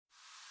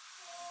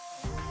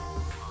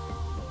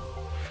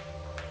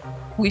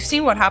we've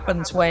seen what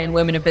happens when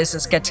women in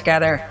business get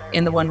together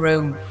in the one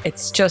room.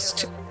 It's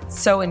just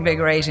so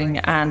invigorating,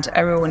 and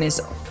everyone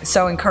is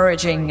so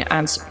encouraging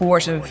and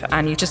supportive,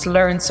 and you just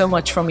learn so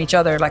much from each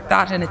other. Like,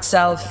 that in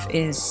itself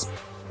is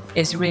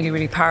really,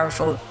 really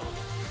powerful.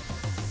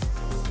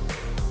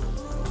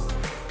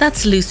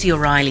 That's Lucy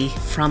O'Reilly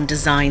from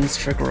Designs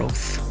for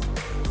Growth.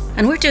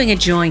 And we're doing a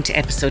joint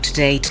episode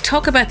today to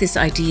talk about this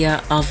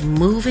idea of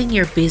moving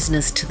your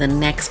business to the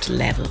next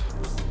level.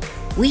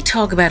 We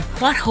talk about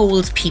what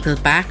holds people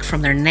back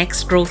from their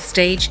next growth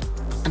stage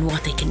and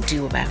what they can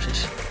do about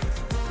it.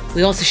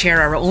 We also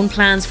share our own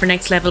plans for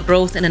next level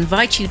growth and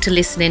invite you to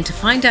listen in to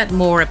find out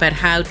more about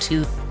how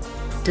to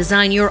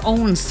design your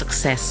own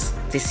success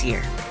this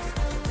year.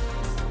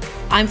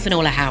 I'm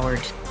Finola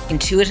Howard,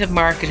 intuitive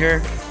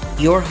marketer,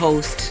 your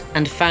host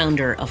and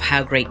founder of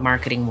How Great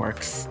Marketing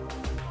Works.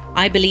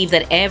 I believe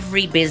that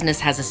every business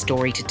has a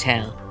story to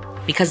tell,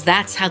 because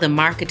that's how the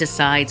market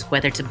decides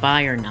whether to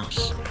buy or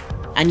not.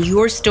 And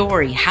your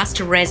story has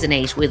to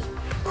resonate with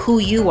who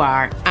you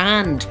are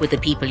and with the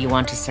people you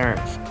want to serve.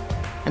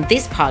 And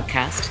this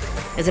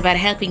podcast is about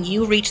helping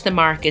you reach the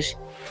market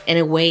in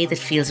a way that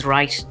feels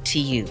right to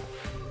you.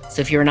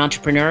 So if you're an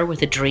entrepreneur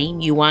with a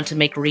dream you want to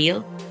make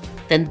real,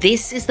 then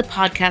this is the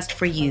podcast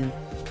for you,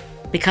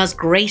 because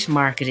great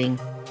marketing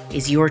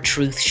is your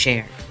truth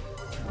shared.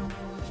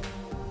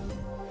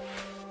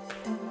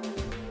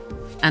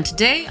 And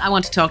today I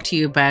want to talk to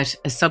you about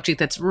a subject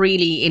that's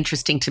really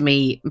interesting to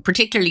me,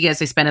 particularly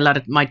as I spend a lot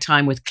of my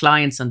time with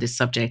clients on this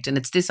subject. And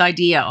it's this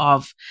idea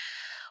of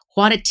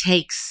what it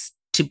takes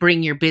to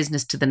bring your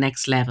business to the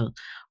next level,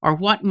 or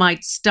what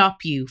might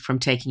stop you from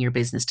taking your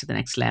business to the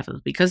next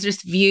level. Because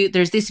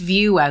there's this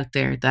view out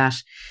there that,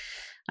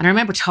 and I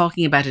remember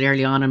talking about it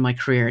early on in my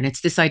career, and it's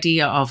this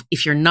idea of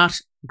if you're not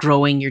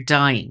growing, you're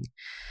dying.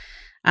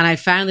 And I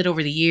found that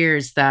over the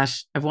years that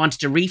I've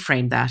wanted to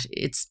reframe that.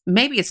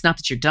 Maybe it's not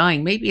that you're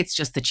dying, maybe it's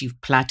just that you've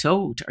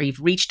plateaued or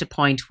you've reached a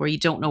point where you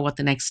don't know what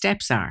the next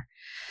steps are.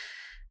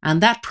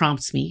 And that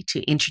prompts me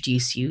to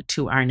introduce you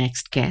to our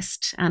next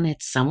guest. And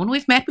it's someone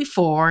we've met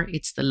before.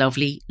 It's the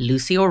lovely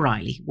Lucy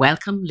O'Reilly.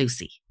 Welcome,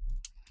 Lucy.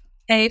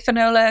 Hey,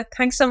 Finola.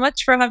 Thanks so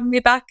much for having me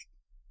back.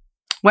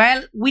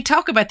 Well, we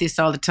talk about this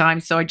all the time,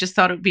 so I just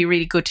thought it would be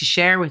really good to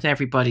share with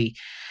everybody.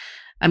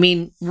 I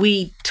mean,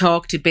 we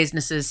talk to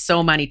businesses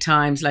so many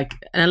times, like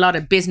a lot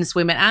of business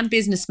women and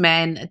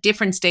businessmen at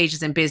different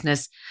stages in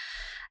business.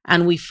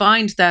 And we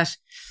find that,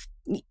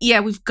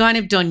 yeah, we've kind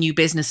of done new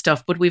business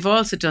stuff, but we've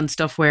also done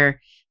stuff where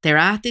they're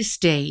at this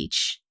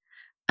stage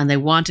and they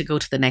want to go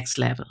to the next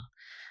level.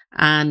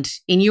 And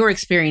in your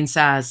experience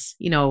as,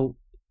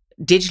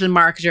 digital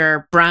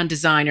marketer, brand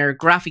designer,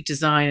 graphic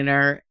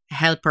designer,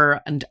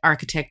 helper and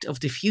architect of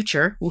the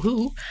future,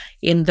 woohoo,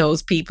 in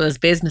those people's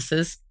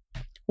businesses,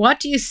 what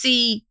do you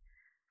see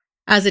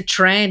as a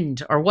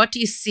trend, or what do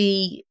you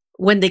see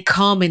when they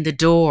come in the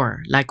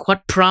door? Like,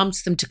 what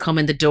prompts them to come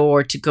in the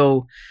door to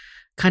go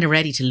kind of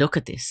ready to look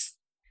at this?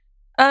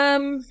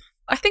 I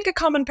think a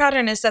common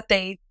pattern is that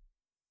they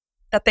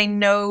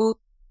know,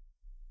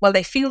 well,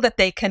 they feel that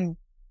they can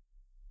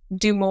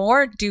do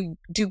more, do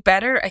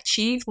better,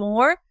 achieve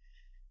more.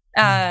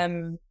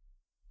 They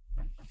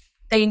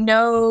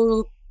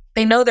know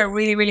they're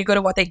really, really good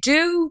at what they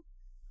do,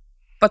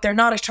 but they're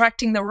not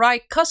attracting the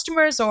right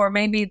customers, or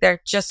maybe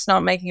they're just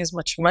not making as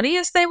much money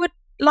as they would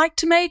like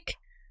to make.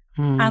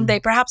 And they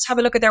perhaps have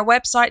a look at their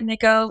website and they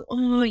go,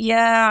 oh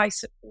yeah,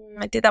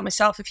 I did that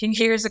myself a few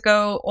years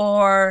ago,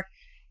 or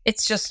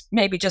it's just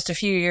maybe just a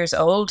few years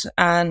old,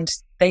 and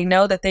they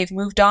know that they've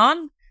moved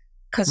on,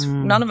 because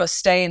none of us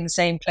stay in the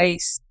same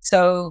place.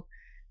 So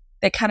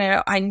they kind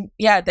of,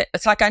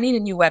 it's like, I need a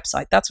new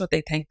website. That's what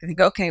they think. They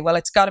think, okay, well,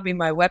 it's got to be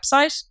my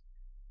website.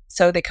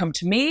 So they come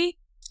to me,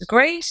 which is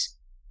great.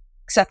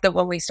 Except that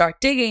when we start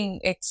digging,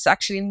 it's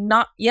actually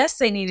not, yes,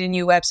 they need a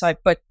new website,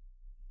 but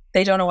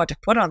they don't know what to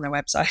put on their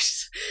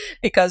website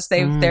because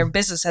their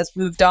business has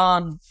moved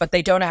on, but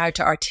they don't know how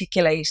to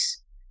articulate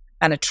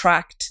and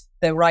attract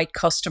the right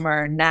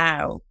customer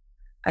now.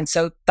 And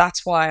so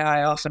that's why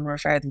I often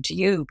refer them to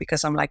you,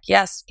 because I'm like,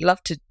 yes,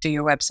 love to do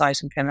your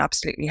website and can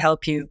absolutely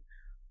help you,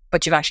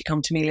 but you've actually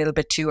come to me a little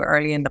bit too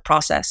early in the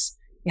process.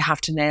 You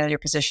have to nail your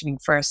positioning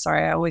first.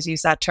 Sorry, I always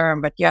use that term,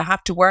 but you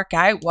have to work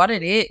out what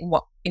it is,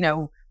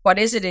 what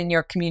is it in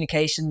your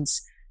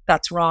communications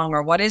that's wrong,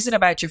 or what is it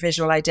about your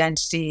visual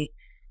identity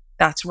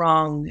that's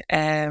wrong?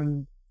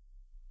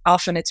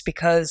 Often it's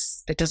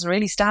because it doesn't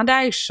really stand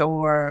out,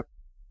 or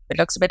it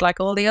looks a bit like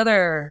all the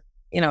other,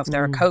 if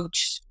they're a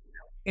coach,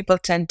 people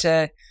tend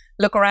to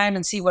look around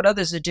and see what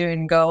others are doing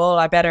and go, oh,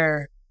 I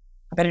better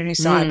do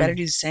something, I better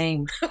do the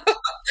same.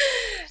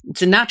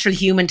 It's a natural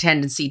human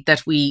tendency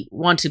that we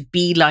want to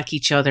be like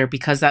each other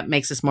because that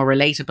makes us more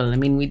relatable. I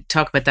mean, we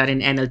talk about that in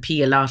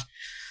NLP a lot,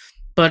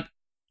 but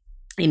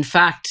in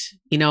fact,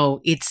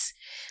 it's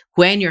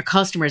when your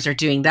customers are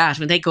doing that,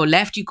 when they go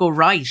left, you go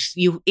right.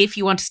 If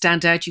you want to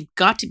stand out, you've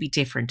got to be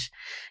different.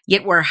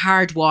 Yet we're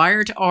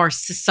hardwired or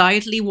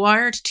societally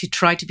wired to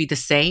try to be the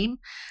same.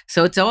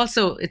 So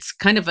it's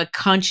kind of a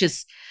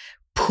conscious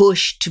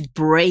push to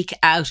break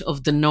out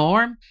of the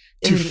norm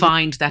to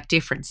find that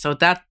difference. So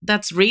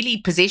that's really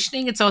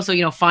positioning. It's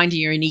also, finding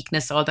your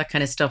uniqueness, all that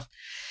kind of stuff.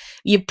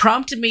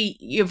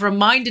 You've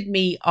reminded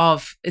me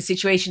of a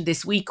situation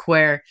this week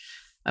where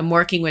I'm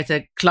working with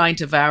a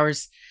client of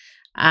ours,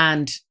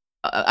 and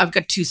I've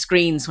got two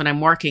screens when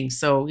I'm working.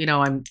 So,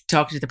 I'm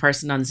talking to the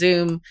person on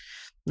Zoom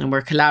and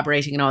we're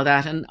collaborating and all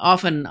that. And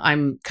often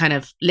I'm kind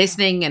of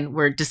listening and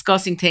we're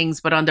discussing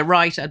things, but on the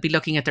right, I'd be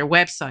looking at their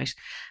website.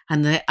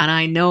 And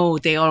I know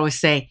they always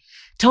say,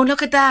 don't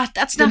look at that.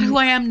 That's not who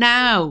I am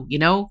now,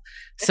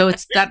 So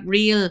it's that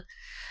real.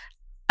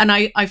 And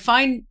I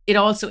find it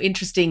also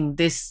interesting,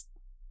 this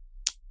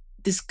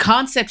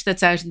concept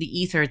that's out in the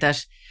ether,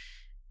 that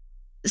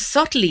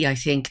subtly, I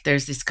think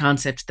there's this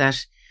concept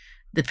that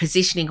the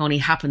positioning only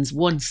happens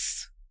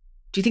once.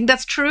 Do you think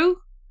that's true?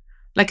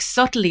 Like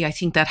subtly, I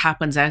think that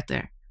happens out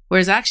there.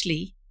 Whereas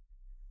actually,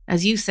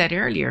 as you said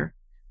earlier,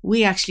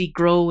 we actually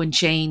grow and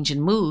change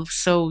and move.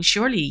 So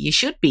surely you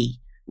should be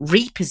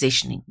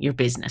repositioning your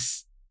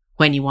business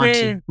when you want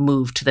to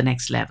move to the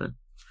next level.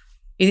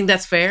 You think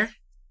that's fair?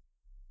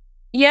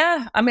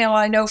 Yeah. I mean,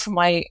 I know from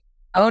my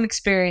own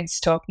experience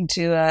talking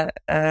to,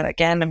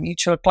 again, a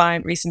mutual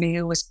client recently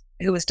who was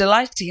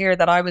delighted to hear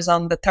that I was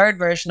on the third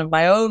version of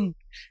my own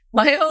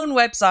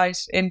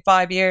website in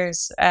 5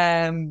 years.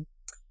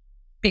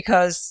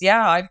 Because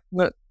I've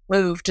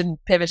moved and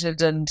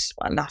pivoted and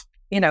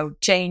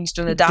changed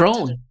and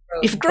adapted.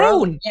 You've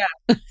grown. Yeah.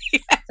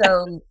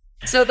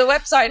 So the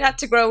website had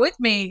to grow with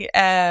me.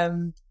 But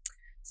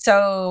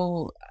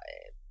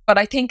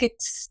I think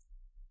it's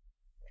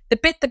the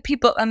bit that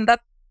people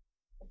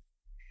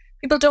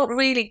don't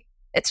really.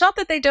 It's not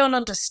that they don't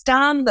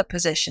understand the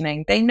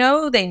positioning. They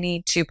know they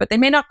need to, but they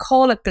may not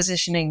call it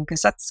positioning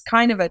because that's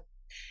kind of a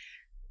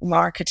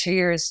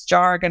marketeer's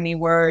jargony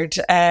word.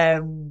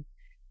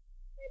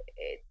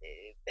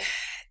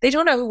 They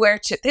don't know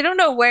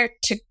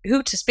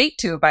who to speak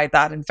to about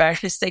that. In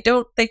fairness, they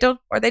don't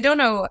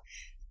know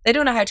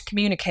how to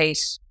communicate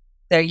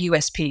their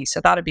USP.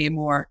 So that'd be a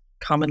more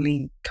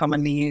commonly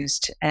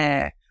used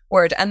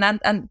word.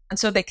 And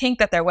so they think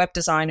that their web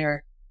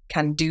designer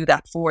can do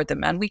that for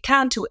them, and we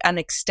can to an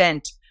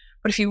extent.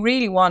 But if you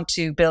really want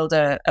to build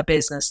a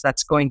business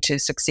that's going to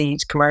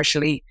succeed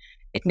commercially,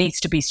 it needs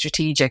to be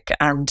strategic,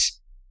 and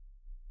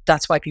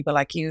that's why people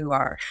like you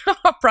are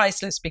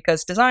priceless,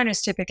 because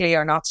designers typically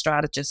are not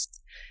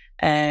strategists.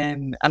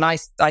 And I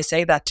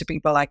say that to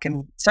people. I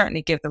can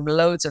certainly give them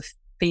loads of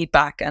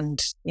feedback, and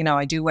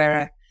I do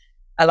wear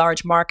a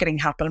large marketing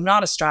hat, but I'm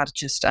not a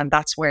strategist, and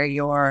that's where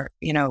your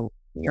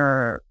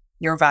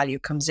value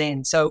comes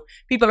in. So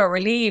people are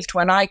relieved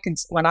when I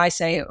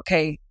say,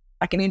 okay,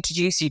 I can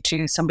introduce you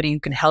to somebody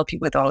who can help you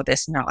with all of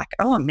this, and they're like,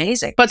 oh,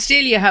 amazing. But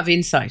still, you have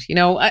insight.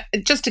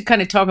 Just to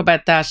kind of talk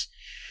about that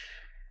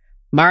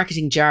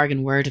marketing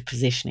jargon word of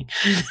positioning.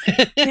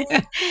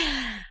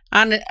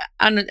 and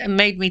it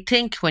made me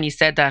think when you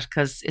said that,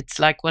 because it's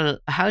like, well,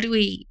 how do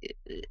we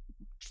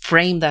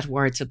frame that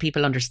word so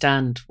people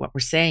understand what we're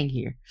saying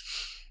here?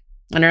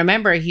 And I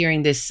remember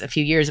hearing this a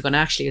few years ago, and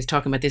actually I was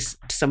talking about this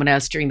to someone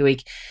else during the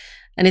week,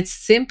 and it's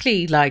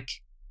simply like,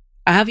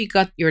 have you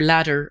got your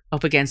ladder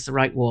up against the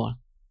right wall?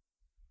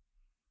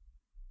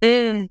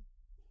 Like,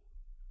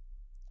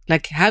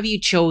 have you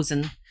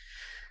chosen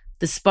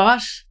the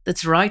spot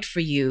that's right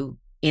for you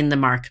in the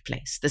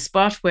marketplace, the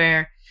spot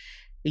where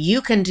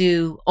you can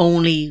do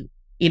only,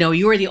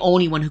 you're the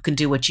only one who can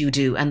do what you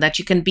do, and that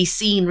you can be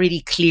seen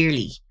really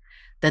clearly,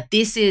 that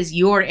this is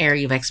your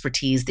area of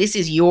expertise, this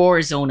is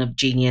your zone of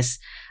genius,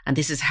 and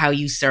this is how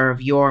you serve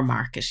your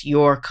market,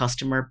 your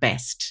customer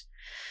best.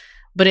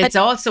 But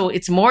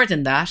it's more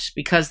than that,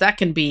 because that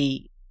can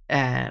be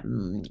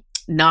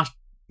not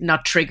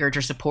triggered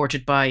or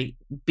supported by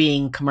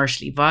being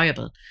commercially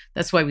viable.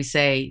 That's why we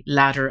say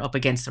ladder up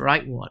against the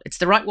right wall. It's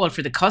the right wall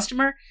for the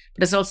customer,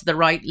 but it's also the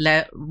right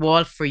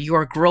wall for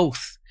your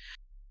growth.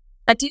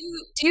 Do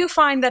you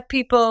find that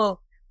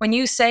people, when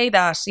you say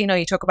that,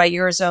 you talk about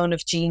your zone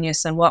of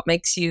genius and what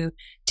makes you,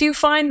 do you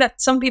find that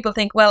some people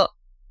think, well,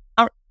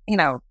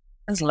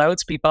 there's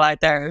loads of people out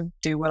there who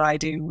do what I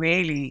do,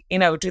 really?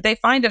 Do they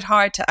find it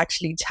hard to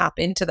actually tap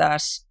into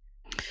that?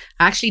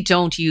 I actually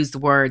don't use the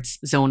words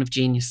zone of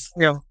genius.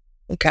 Yeah.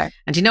 Okay.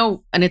 And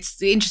and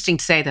it's interesting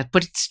to say that,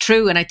 but it's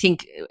true. And I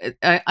think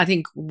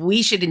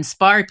we should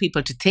inspire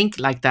people to think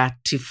like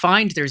that, to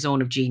find their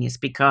zone of genius,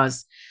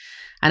 because,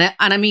 and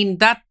I mean,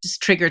 that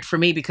just triggered for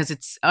me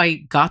because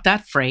I got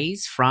that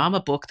phrase from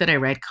a book that I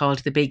read called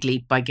The Big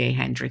Leap by Gay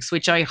Hendricks,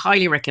 which I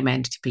highly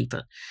recommend to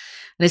people.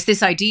 And it's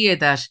this idea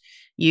that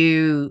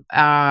you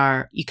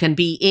can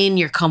be in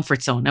your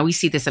comfort zone. Now we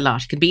see this a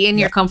lot. You can be in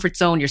your comfort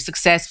zone. You're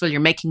successful. You're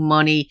making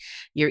money.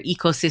 Your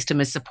ecosystem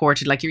is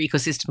supported. Like, your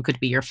ecosystem could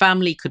be your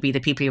family, could be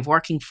the people you have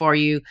working for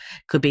you,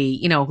 could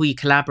be, who you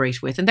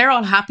collaborate with. And they're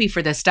all happy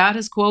for the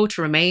status quo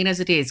to remain as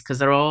it is, because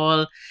they're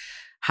all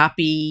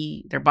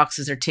happy. Their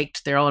boxes are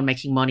ticked. They're all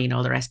making money and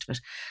all the rest of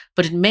it.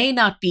 But it may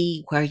not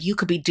be where you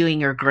could be doing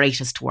your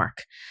greatest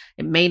work.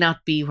 It may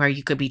not be where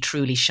you could be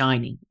truly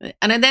shining.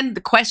 And then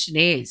the question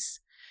is,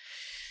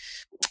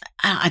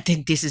 I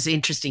think this is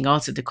interesting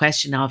also. The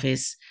question of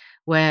is,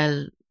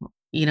 well,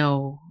 you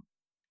know,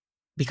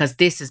 because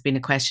this has been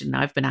a question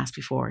I've been asked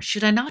before.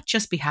 Should I not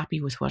just be happy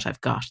with what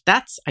I've got?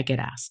 That's, I get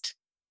asked.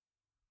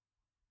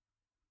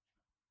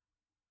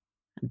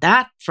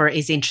 That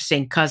is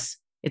interesting because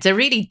it's a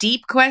really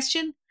deep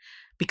question,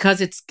 because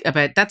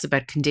that's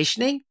about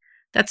conditioning.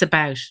 That's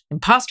about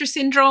imposter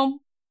syndrome.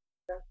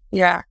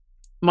 Yeah.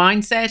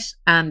 Mindset.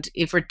 And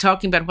if we're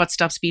talking about what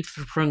stops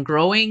people from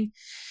growing,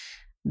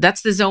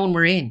 that's the zone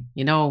we're in.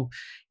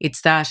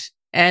 It's that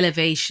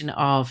elevation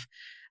of,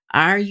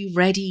 are you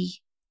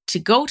ready to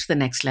go to the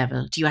next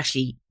level? Do you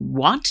actually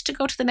want to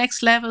go to the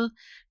next level?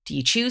 Do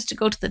you choose to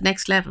go to the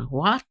next level?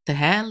 What the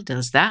hell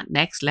does that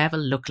next level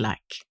look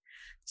like?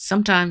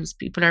 Sometimes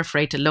people are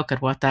afraid to look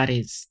at what that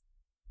is.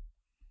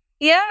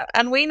 Yeah,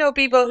 and we know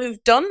people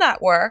who've done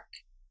that work,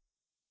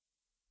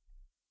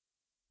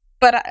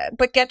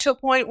 but get to a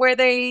point where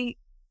they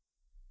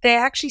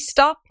actually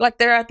stop, like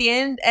they're at the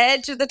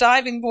edge of the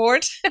diving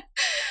board.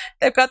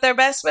 They've got their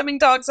best swimming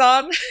dogs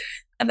on,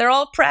 and they're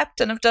all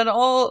prepped and have done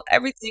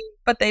everything,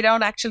 but they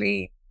don't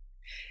actually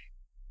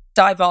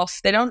dive off.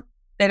 They don't.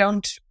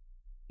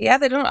 Yeah,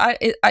 they don't.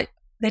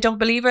 They don't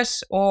believe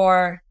it,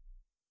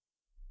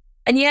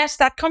 and yes,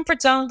 that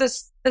comfort zone.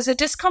 There's a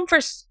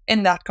discomfort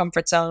in that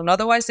comfort zone.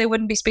 Otherwise, they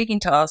wouldn't be speaking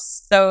to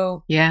us.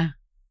 So yeah,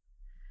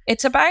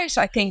 it's about,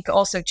 I think,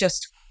 also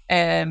just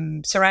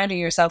surrounding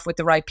yourself with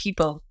the right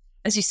people,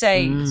 as you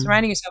say,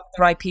 surrounding yourself with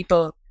the right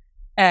people,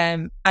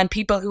 and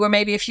people who are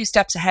maybe a few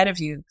steps ahead of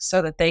you,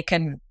 so that they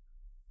can,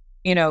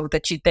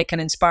 they can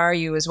inspire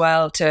you as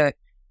well to,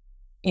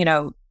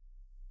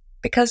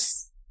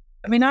 because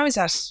I was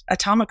at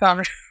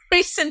Atomicon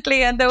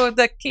recently, and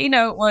the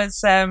keynote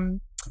was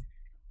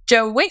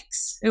Joe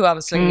Wicks, who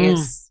obviously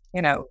is,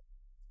 and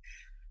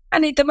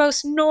the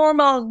most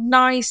normal,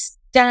 nice,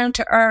 down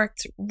to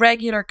earth,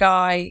 regular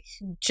guy,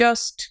 who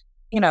just,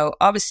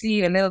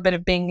 obviously a little bit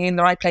of being in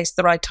the right place at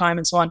the right time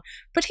and so on.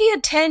 But he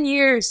had 10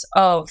 years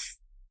of,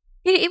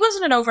 he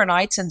wasn't an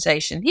overnight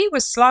sensation. He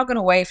was slogging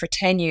away for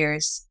 10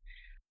 years.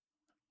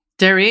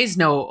 There is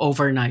no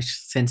overnight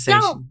sensation.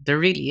 No. There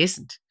really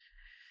isn't.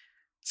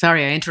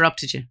 Sorry, I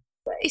interrupted you.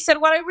 He said,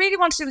 what I really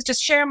want to do is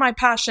just share my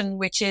passion,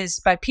 which is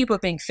about people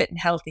being fit and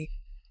healthy.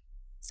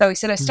 So he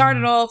said, I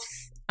started off,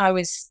 I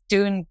was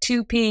doing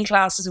 2 PE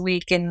classes a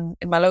week in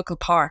my local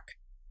park,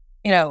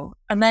 and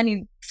then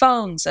he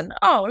phones and,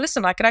 oh,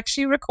 listen, I could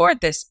actually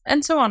record this,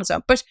 and so on and so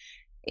on. But,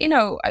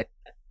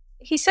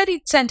 he said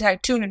he'd sent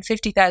out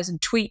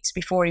 250,000 tweets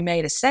before he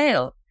made a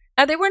sale.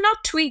 Now, they were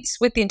not tweets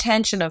with the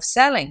intention of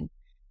selling.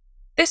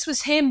 This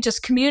was him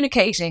just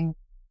communicating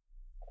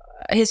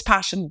his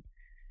passion.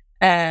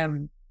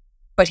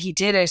 But he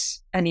did it,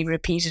 and he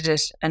repeated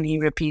it, and he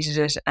repeated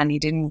it, and he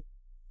didn't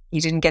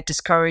get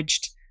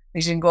discouraged.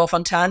 He didn't go off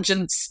on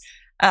tangents.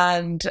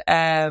 And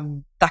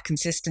that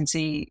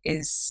consistency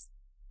is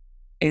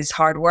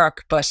hard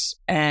work. But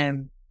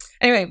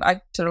anyway,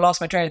 I sort of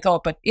lost my train of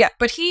thought. But yeah,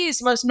 but he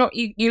is most not.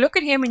 You look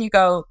at him and you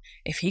go,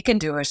 if he can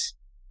do it,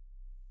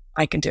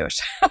 I can do it.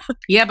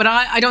 Yeah, but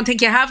I don't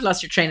think you have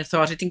lost your train of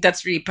thought. I think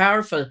that's really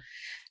powerful,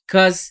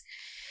 because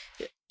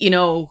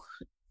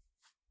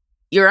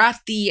you're at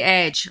the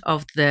edge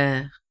of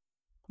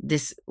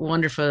this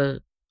wonderful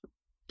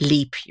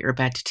leap you're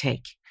about to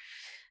take.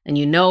 And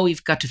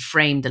you've got to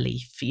frame the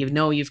leap.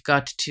 You've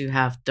got to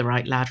have the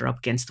right ladder up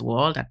against the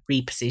wall, that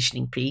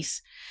repositioning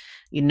piece.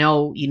 You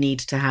need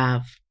to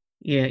have,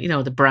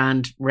 the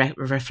brand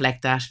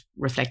reflect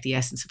the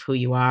essence of who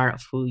you are,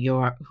 of who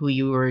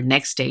your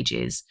next stage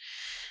is.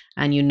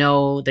 And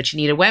that you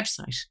need a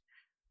website.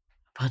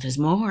 But there's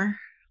more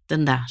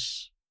than that.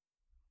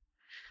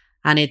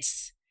 And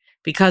it's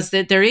because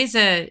there is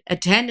a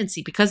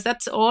tendency, because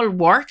that's all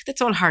work,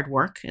 that's all hard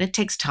work, and it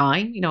takes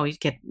time. You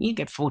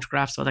get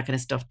photographs, all that kind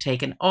of stuff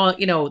taken.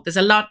 There's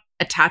a lot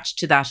attached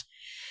to that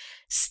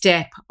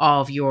step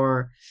of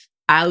your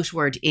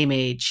outward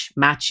image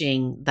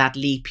matching that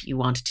leap you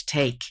wanted to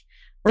take.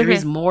 There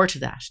is more to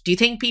that. Do you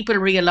think people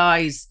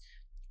realize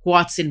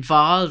what's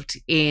involved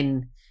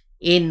in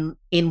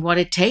what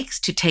it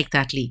takes to take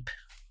that leap?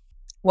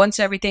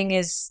 Once everything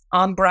is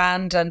on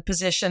brand and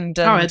positioned.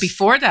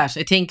 Before that,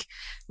 I think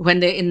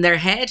when in their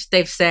head,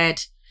 they've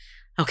said,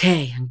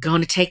 okay, I'm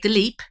going to take the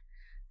leap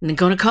and I'm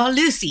going to call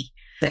Lucy.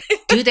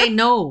 Do they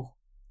know?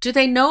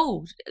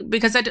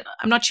 Because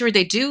I'm not sure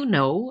they do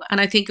know. And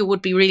I think it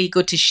would be really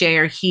good to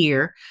share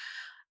here,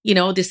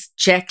 this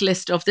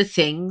checklist of the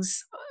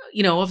things,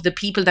 of the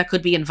people that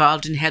could be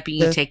involved in helping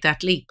you take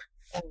that leap.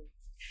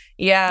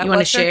 Yeah. You want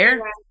to share?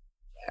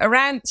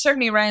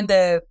 Certainly around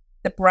the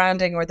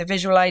branding or the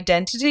visual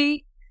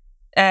identity.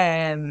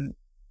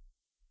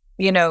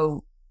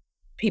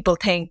 People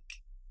think,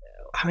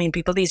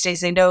 people these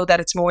days, they know that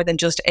it's more than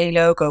just a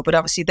logo, but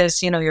obviously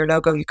there's, your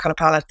logo, your color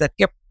palette, that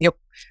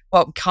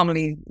what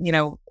commonly,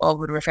 all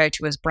would refer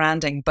to as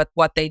branding. But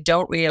what they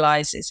don't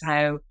realize is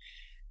how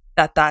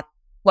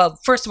well,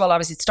 first of all,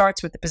 obviously it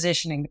starts with the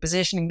positioning. The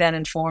positioning then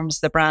informs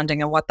the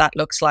branding and what that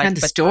looks like. And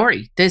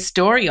the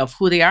story of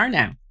who they are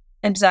now.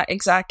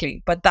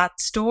 Exactly. But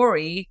that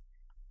story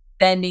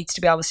then needs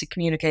to be obviously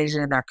communicated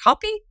in their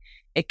copy.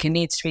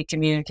 Needs to be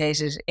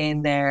communicated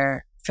in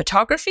their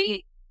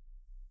photography.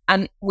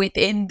 And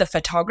within the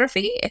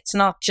photography, it's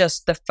not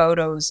just the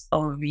photos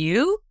of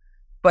you,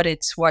 but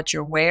it's what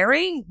you're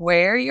wearing,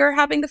 where you're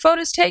having the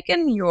photos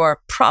taken,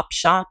 your prop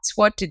shots,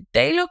 what did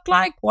they look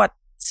like, what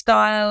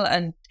style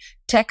and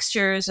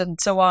textures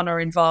and so on are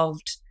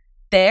involved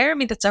there. I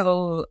mean, that's a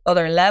whole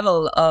other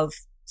level of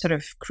sort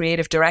of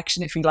creative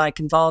direction, if you like,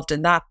 involved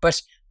in that.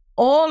 But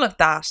all of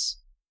that,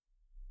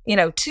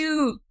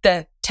 to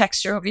the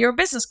texture of your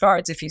business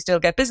cards, if you still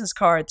get business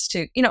cards,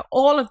 to,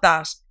 all of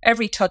that,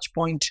 every touch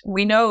point,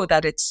 we know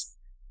that it's,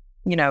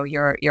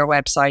 your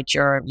website,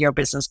 your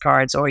business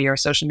cards, or your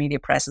social media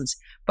presence.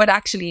 But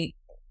actually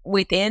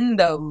within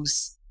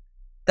those,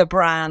 the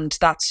brand,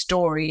 that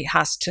story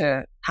has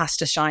to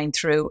shine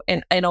through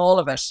in all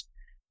of it.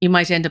 You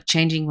might end up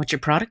changing what your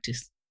product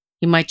is.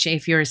 You might,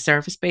 if you're a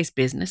service-based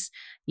business,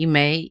 you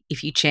may,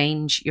 if you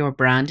change your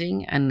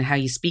branding and how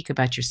you speak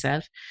about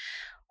yourself,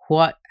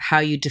 how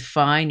you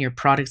define your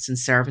products and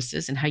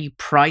services and how you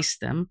price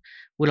them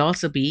will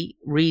also be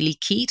really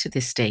key to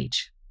this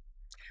stage.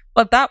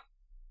 But that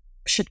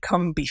should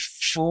come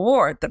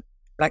before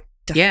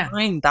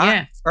define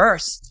that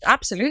first.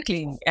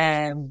 Absolutely.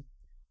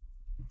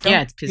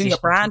 It's do your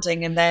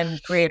branding and then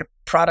create a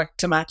product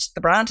to match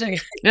the branding.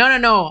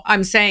 No.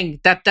 I'm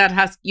saying that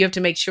you have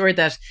to make sure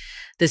that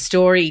the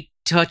story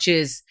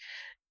touches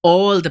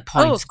all the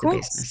points of the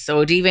business. So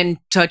it even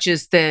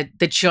touches the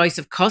choice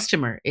of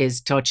customer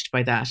is touched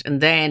by that. And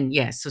then,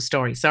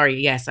 story.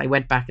 Sorry, yes, I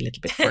went back a little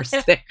bit first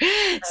there.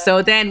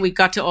 So then we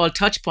got to all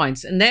touch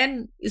points. And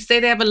then say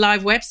they have a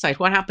live website.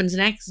 What happens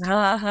next?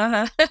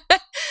 Well,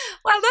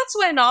 that's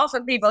when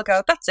often people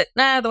go, that's it.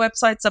 Now the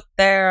website's up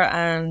there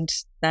and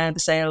now the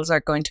sales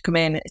are going to come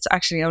in. It's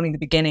actually only the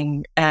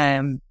beginning.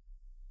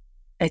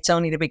 It's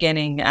only the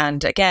beginning.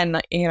 And again,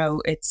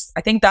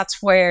 I think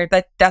that's where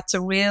that's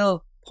a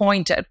real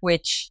point at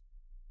which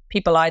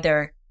people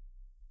either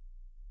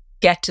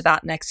get to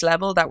that next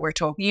level that we're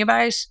talking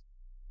about,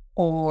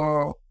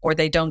 or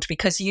they don't,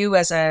 because you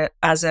as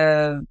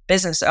a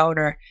business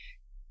owner,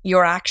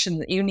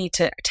 you need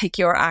to take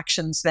your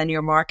actions, then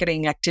your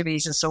marketing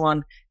activities and so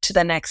on, to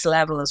the next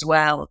level as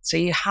well. So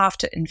you have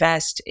to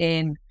invest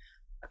in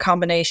a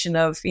combination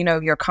of,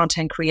 your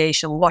content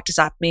creation. What does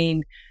that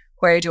mean?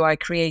 Where do I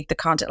create the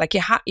content? Like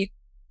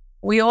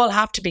we all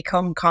have to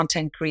become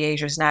content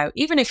creators now,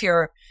 even if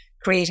you're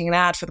creating an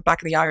ad for the back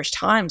of the Irish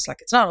Times.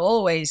 Like, it's not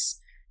always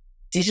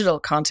digital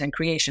content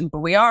creation, but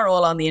we are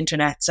all on the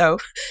internet. So,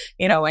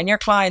 and your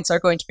clients are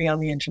going to be on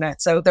the internet.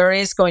 So there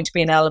is going to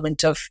be an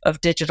element of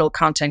digital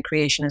content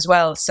creation as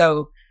well.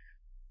 So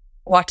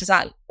what does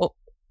that,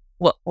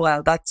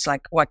 well, that's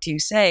like, what do you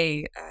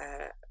say?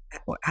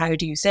 How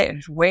do you say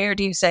it? Where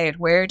do you say it?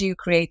 Where do you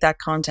create that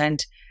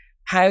content?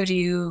 How do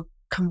you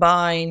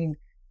combine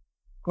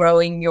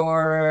growing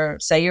your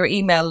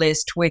email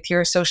list with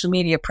your social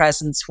media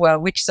presence?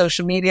 Well, which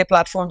social media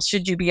platforms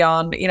should you be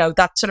on?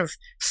 That sort of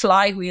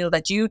flywheel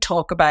that you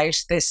talk about,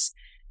 this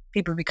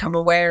people become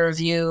aware of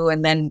you.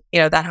 And then,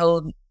 that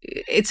whole...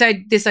 It's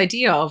this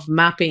idea of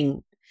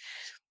mapping,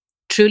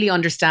 truly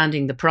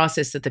understanding the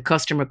process that the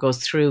customer goes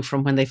through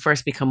from when they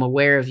first become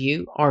aware of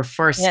you or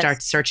first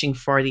start searching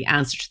for the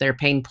answer to their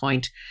pain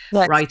point,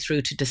 right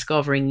through to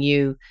discovering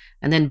you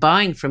and then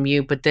buying from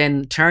you, but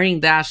then turning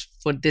that,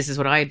 this is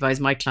what I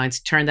advise my clients,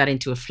 turn that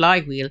into a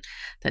flywheel.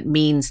 That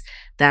means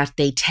that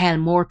they tell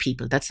more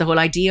people. That's the whole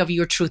idea of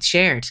your truth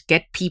shared.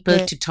 Get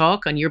people to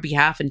talk on your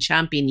behalf and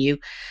champion you.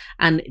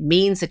 And it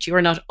means that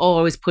you're not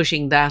always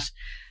pushing that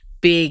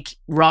big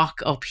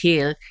rock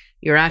uphill.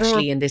 You're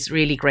actually in this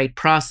really great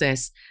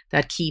process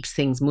that keeps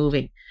things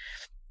moving.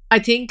 I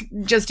think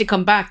just to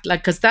come back,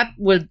 because that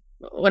will,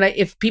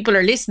 if people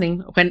are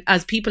listening,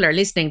 as people are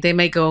listening, they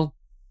may go,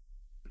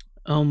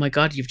 oh my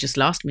God, you've just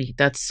lost me.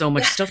 That's so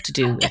much stuff to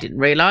do. I didn't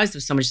realize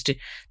there's so much to do.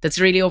 That's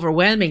really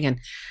overwhelming. And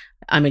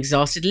I'm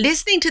exhausted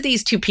listening to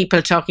these two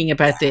people talking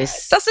about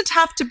this. Doesn't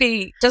have to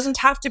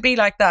be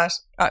like that.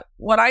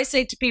 What I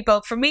say to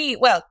people, for me,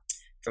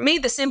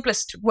 the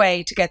simplest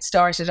way to get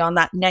started on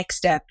that next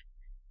step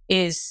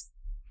is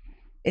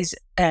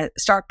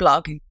start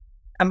blogging.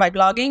 And by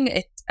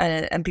blogging,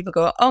 and people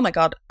go, oh my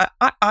God,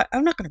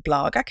 I'm not going to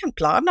blog. I can't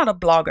blog. I'm not a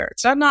blogger.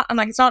 So I'm not, and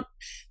it's not,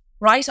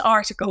 write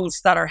articles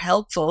that are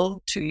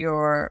helpful to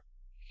your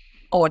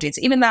audience.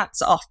 Even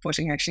that's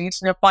off-putting, actually. You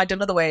need to find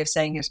another way of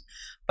saying it.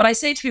 But I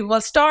say to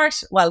people,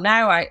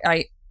 now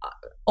I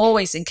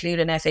always include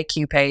an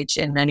FAQ page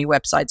in any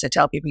websites. I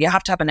tell people you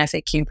have to have an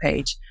FAQ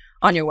page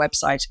on your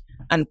website.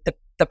 And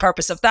the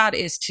purpose of that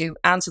is to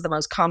answer the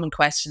most common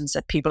questions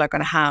that people are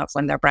going to have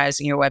when they're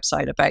browsing your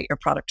website about your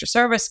product or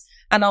service.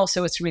 And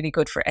also it's really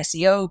good for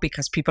SEO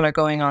because people are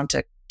going on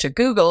to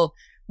Google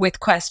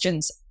with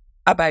questions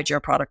about your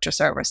product or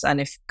service.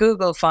 And if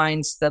Google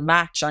finds the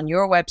match on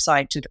your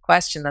website to the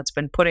question that's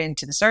been put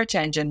into the search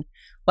engine,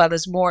 well,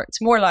 it's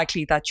more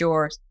likely that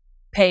your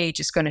page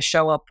is going to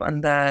show up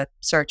on the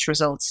search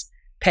results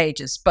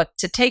pages. But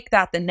to take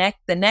that,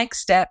 the next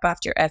step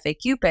after your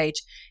FAQ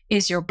page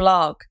is your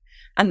blog.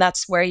 And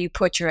that's where you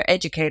put your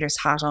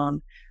educator's hat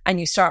on and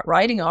you start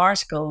writing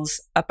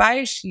articles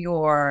about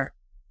your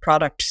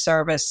product,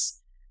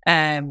 service,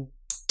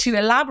 to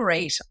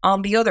elaborate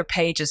on the other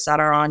pages that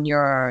are on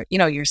your,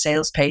 your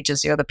sales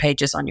pages, the other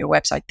pages on your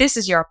website. This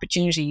is your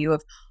opportunity. You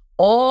have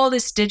all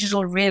this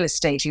digital real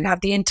estate. You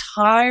have the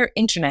entire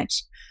internet.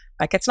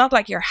 Like, it's not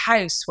like your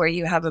house where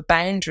you have a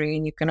boundary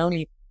and you can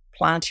only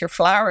plant your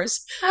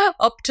flowers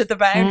up to the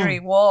boundary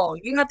wall.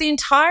 You have the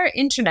entire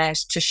internet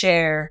to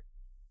share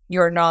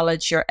your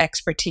knowledge, your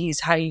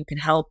expertise, how you can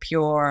help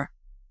your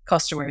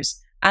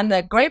customers. And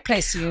the great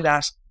place to do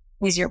that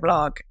is your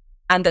blog.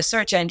 And the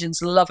search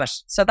engines love it.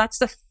 So that's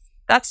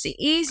the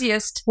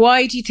easiest.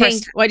 Why do you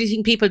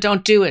think people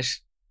don't do it?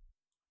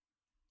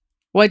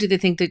 Why do they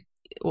think that?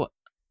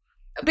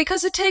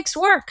 Because it takes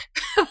work.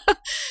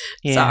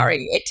 Yeah.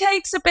 Sorry, it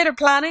takes a bit of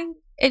planning.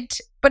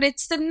 But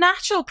it's the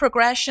natural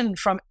progression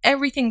from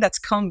everything that's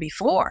come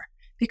before.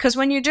 Because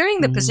when you're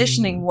doing the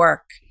positioning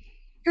work,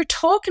 you're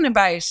talking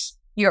about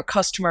your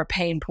customer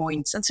pain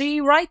points. And so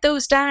you write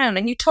those down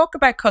and you talk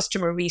about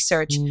customer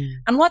research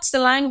and what's the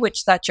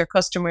language that your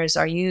customers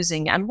are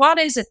using and what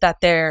is it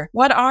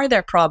what are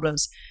their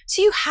problems?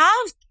 So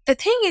the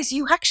thing is,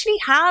 you actually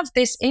have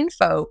this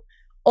info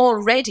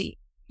already.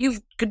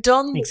 You've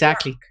done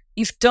exactly.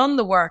 You've done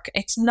the work.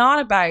 It's not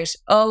about,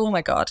 oh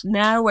my God,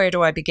 now where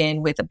do I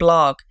begin with a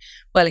blog?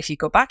 Well, if you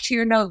go back to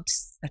your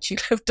notes that you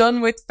have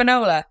done with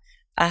Finola,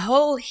 a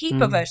whole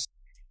heap of it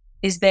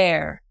is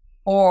there.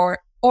 Or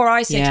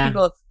I say to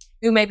people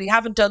who maybe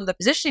haven't done the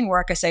positioning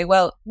work, I say,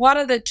 well,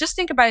 just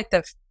think about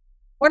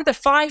what are the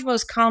 5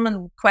 most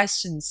common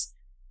questions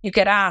you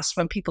get asked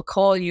when people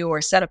call you or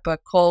set up a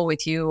call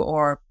with you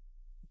or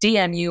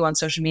DM you on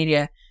social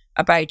media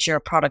about your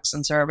products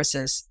and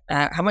services.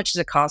 How much does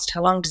it cost?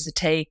 How long does it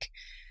take?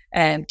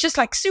 Just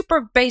like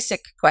super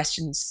basic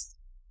questions.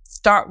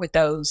 Start with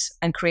those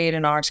and create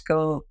an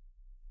article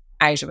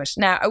out of it.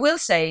 Now, I will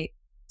say,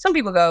 some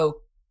people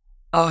go,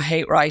 oh, I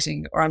hate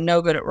writing, or I'm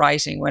no good at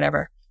writing,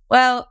 whatever.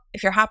 Well,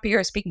 if you're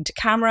happier speaking to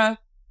camera,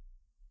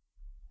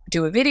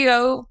 do a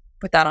video,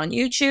 put that on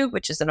YouTube,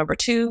 which is the number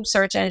 2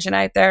 search engine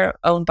out there,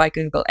 owned by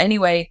Google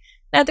anyway.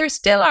 Now, you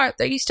still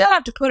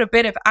have to put a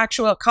bit of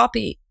actual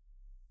copy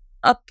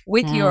up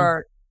with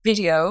your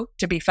video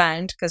to be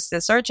found, because the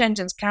search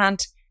engines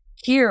can't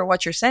hear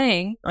what you're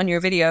saying on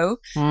your video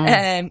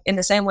in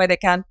the same way they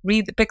can't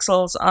read the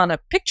pixels on a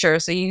picture.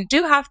 So you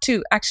do have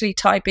to actually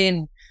type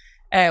in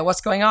what's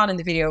going on in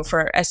the video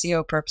for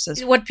SEO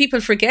purposes. What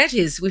people forget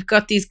is we've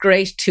got these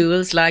great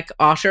tools like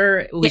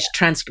Otter, which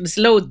transcribes.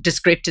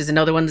 Descript is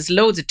another one. There's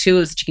loads of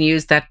tools that you can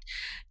use that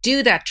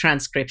do that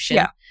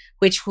transcription,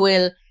 which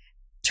will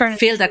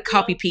fill that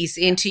copy piece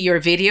into your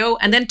video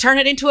and then turn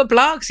it into a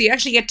blog. So you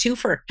actually get 2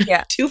 for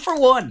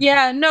 1.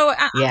 Yeah, no,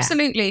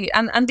 absolutely.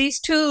 And these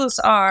tools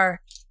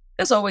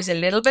there's always a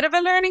little bit of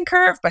a learning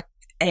curve, but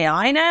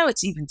AI now,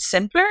 it's even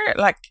simpler.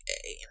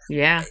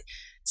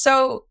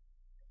 So,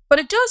 but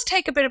it does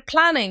take a bit of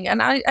planning.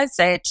 And I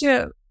say it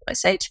to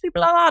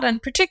people a lot,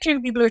 and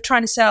particularly people who are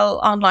trying to sell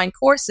online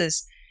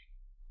courses.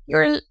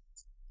 You're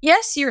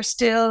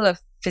still a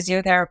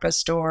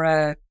physiotherapist or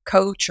a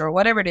coach or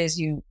whatever it is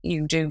you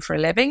do for a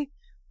living,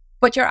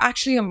 but you're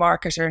actually a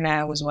marketer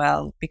now as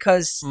well,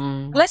 because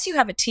unless you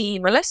have a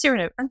team, unless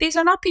you're and these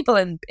are not people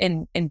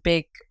in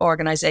big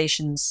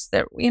organizations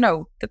that,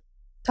 the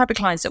type of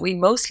clients that we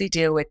mostly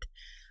deal with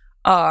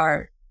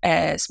are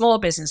small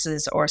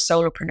businesses or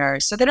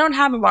solopreneurs. So they don't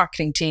have a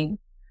marketing team.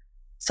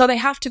 So they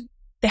have to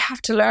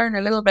learn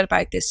a little bit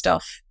about this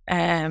stuff.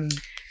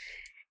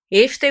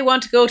 If they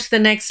want to go to the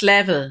next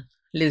level,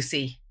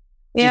 Lucy,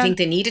 do you think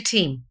they need a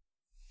team?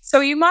 So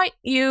you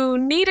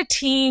need a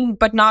team,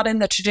 but not in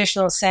the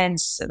traditional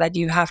sense that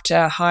you have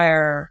to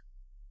hire,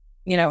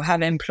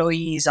 have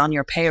employees on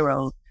your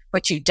payroll.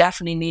 But you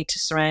definitely need to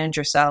surround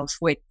yourself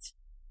with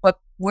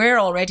we're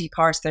already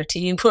part of their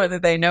team, whether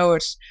they know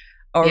it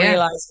or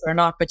realize it or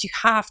not. But you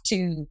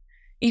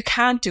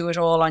can't do it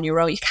all on your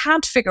own. You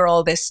can't figure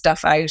all this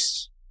stuff out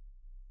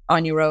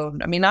on your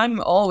own. I mean,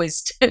 I'm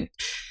always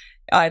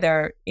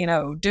either,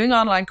 doing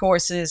online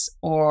courses,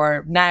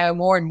 or now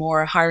more and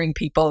more hiring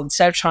people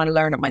instead of trying to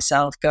learn it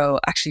myself, go,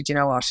 actually, do you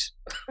know what?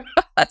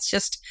 That's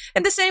just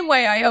in the same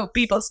way I hope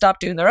people stop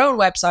doing their own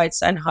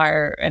websites and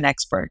hire an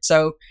expert.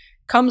 So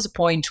comes a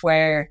point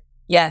where,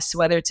 yes,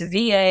 whether it's a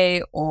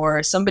VA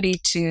or somebody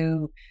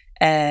to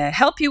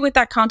help you with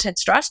that content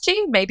strategy,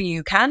 maybe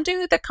you can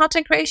do the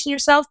content creation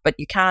yourself, but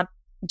you can't.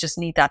 You just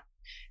need that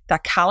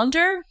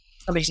calendar,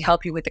 somebody to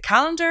help you with the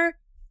calendar.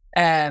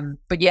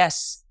 But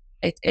yes,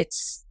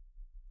 it's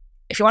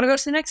if you want to go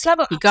to the next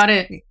level, you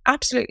gotta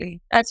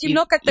absolutely. If you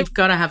look at you've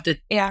got to have the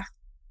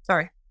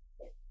sorry.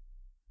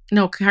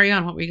 No, carry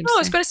on. What were you going to say? I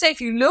was going to say,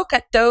 if you look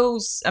at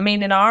those, I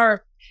mean, in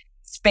our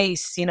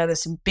space,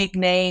 there's some big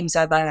names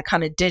that are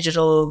kind of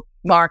digital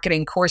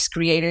marketing course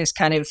creators,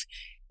 kind of,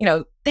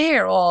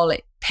 they're all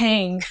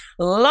paying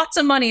lots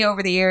of money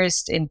over the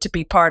years to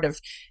be part of,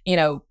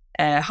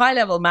 high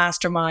level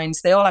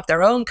masterminds. They all have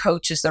their own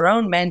coaches, their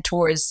own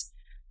mentors.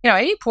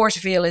 Amy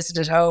Porterfield isn't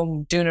at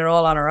home doing it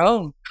all on her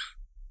own.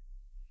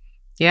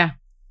 Yeah,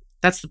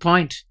 that's the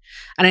point.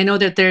 And I know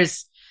that there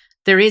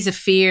is a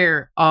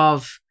fear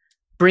of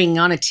bringing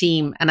on a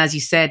team, and as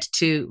you said,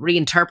 to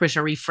reinterpret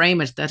or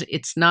reframe it, that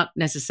it's not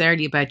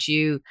necessarily about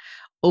you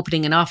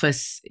opening an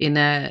office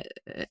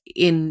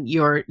in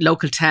your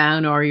local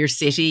town or your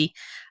city,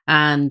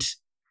 and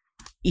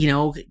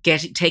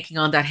taking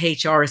on that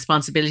HR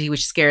responsibility,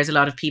 which scares a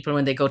lot of people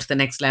when they go to the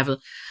next level.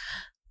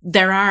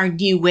 There are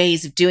new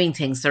ways of doing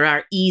things. There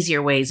are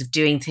easier ways of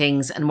doing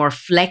things and more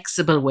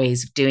flexible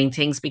ways of doing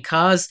things,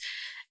 because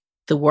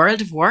the world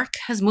of work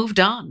has moved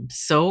on.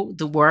 So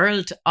the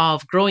world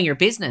of growing your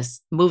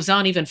business moves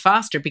on even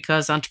faster,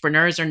 because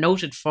entrepreneurs are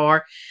noted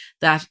for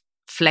that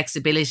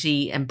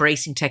flexibility,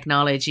 embracing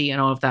technology and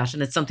all of that.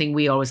 And it's something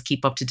we always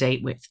keep up to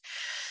date with.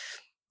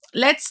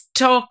 Let's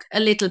talk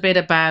a little bit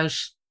about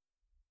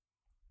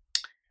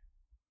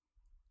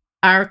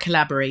our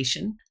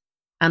collaboration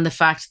and the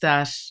fact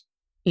that,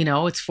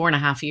 it's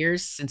 4.5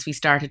 years since we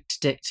started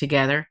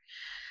together.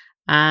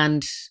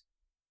 And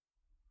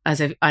as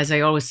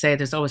I always say,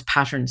 there's always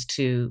patterns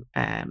to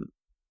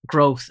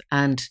growth.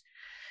 And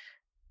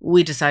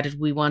we decided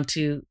we want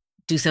to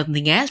do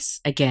something else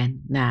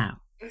again now.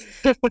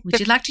 Would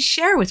you like to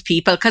share with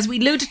people? Because we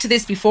alluded to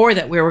this before,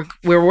 that we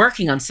were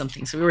working on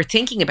something. So we were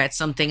thinking about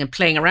something and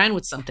playing around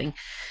with something.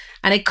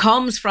 And it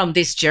comes from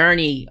this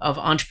journey of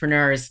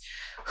entrepreneurs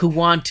who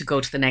want to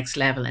go to the next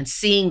level and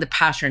seeing the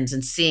patterns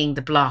and seeing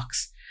the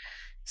blocks.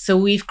 So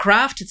we've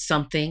crafted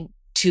something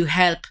to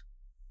help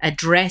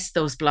address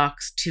those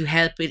blocks, to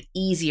help it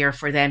easier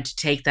for them to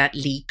take that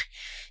leap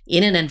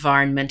in an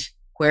environment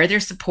where they're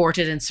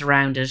supported and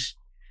surrounded,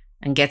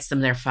 and gets them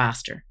there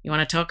faster. You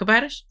want to talk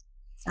about it?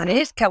 And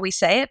it? Can we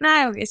say it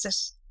now? Is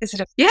it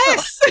a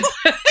yes?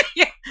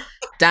 Yeah.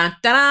 Da,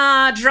 da,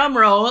 da, drum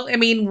roll. I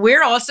mean,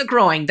 we're also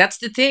growing. That's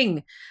the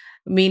thing.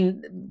 I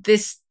mean,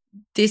 this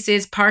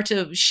is part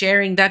of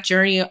sharing that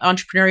journey,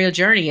 entrepreneurial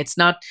journey. It's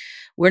not,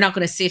 we're not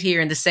going to sit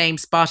here in the same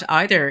spot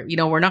either.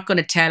 We're not going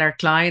to tell our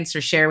clients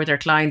or share with our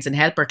clients and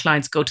help our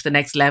clients go to the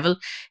next level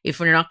if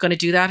we're not going to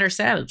do that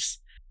ourselves.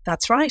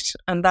 That's right.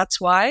 And that's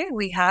why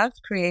we've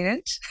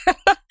created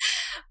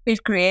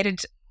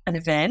an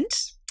event.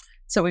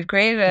 So we've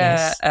created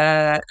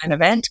an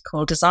event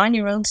called Design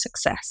Your Own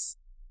Success.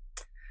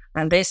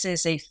 And this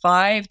is a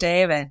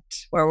 5-day event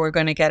where we're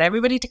going to get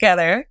everybody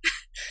together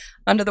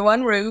under the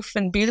one roof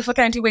in beautiful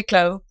County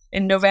Wicklow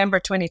in November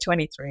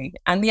 2023.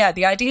 And yeah,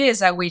 the idea is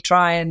that we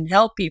try and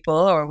help people,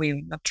 or we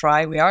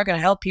are going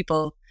to help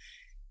people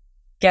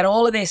get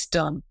all of this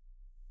done.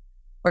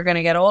 We're going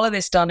to get all of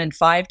this done in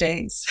 5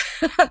 days.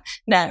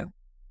 Now,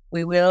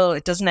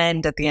 it doesn't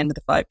end at the end of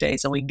the 5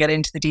 days, and we can get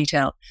into the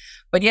detail.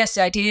 But yes,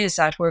 the idea is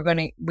that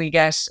we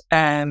get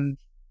a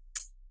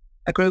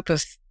group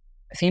of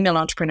female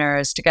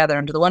entrepreneurs together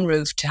under the one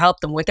roof to help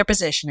them with their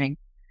positioning,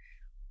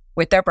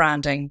 with their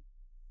branding,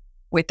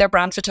 with their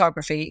brand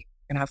photography.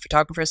 We're going to have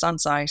photographers on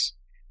site,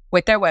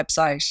 with their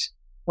website,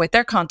 with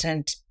their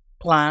content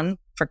plan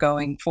for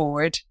going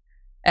forward,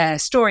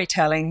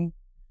 storytelling,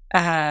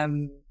 how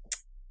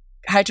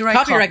to write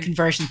copyright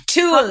conversion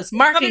tools,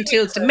 marketing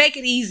tools to make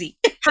it easy,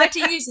 how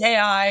to use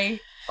AI,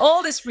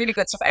 all this really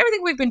good stuff,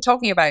 everything we've been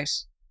talking about.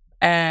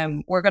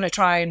 We're going to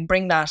try and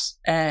bring that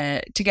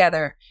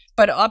together.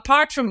 But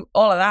apart from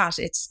all of that,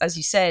 it's, as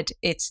you said,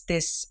 it's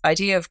this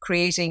idea of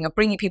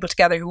bringing people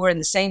together who are in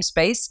the same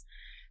space,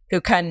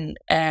 who can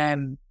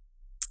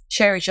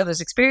share each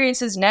other's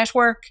experiences,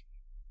 network,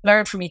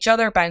 learn from each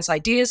other, bounce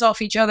ideas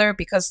off each other,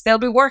 because they'll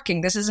be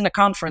working. This isn't a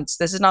conference.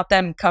 This is not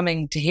them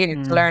coming to here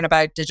to learn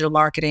about digital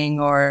marketing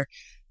or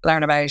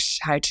learn about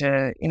how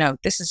to,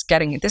 this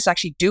is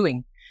actually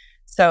doing.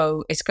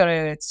 So it's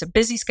a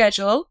busy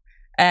schedule.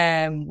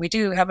 We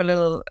do have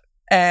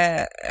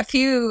a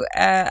few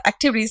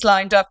activities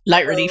lined up.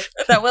 Light relief.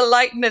 That will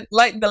lighten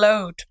the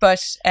load. But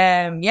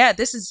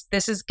this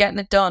is getting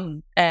it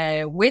done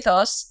with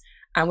us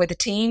and with a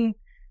team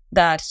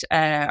that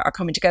are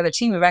coming together, a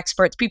team of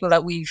experts, people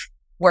that we've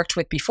worked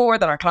with before,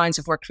 that our clients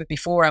have worked with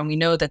before, and we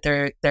know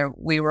that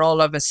we were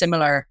all of a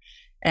similar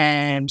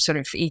sort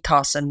of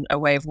ethos and a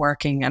way of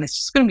working, and it's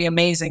just going to be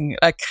amazing.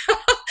 Like,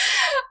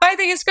 I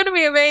think it's going to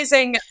be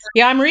amazing.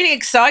 Yeah, I'm really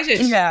excited.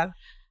 Yeah,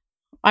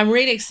 I'm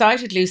really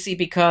excited, Lucy,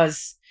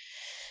 because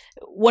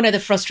one of the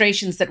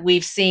frustrations that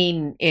we've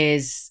seen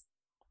is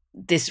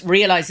this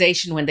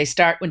realization when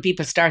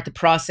people start the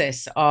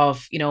process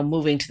of,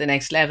 moving to the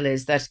next level,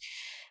 is that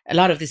a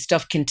lot of this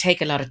stuff can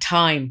take a lot of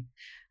time.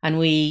 And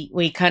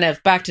we kind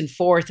of backed and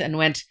forth and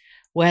went,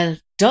 well,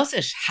 does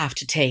it have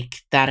to take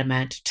that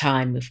amount of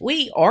time? If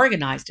we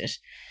organized it,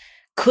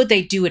 could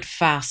they do it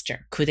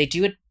faster? Could they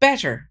do it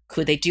better?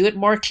 Could they do it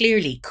more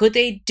clearly? Could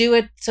they do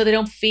it so they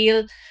don't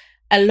feel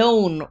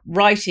alone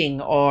writing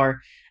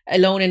or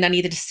alone in any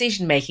of the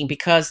decision making?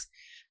 Because,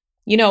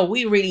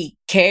 we really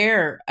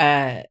care.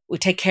 We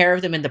take care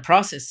of them in the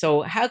process.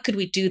 So how could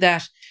we do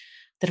that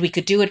we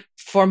could do it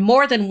for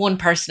more than one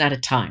person at a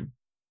time?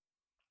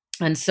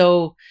 And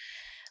so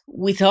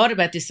we thought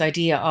about this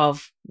idea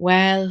of,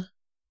 well,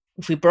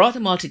 if we brought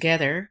them all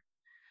together,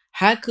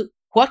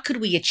 what could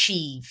we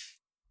achieve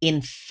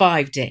in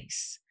 5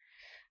 days?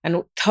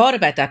 and thought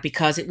about that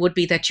because it would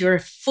be that you're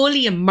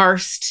fully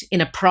immersed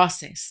in a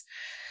process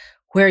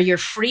where you're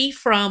free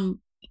from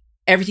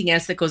everything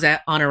else that goes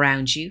on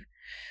around you,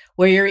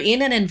 where you're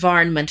in an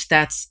environment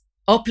that's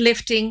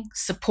uplifting,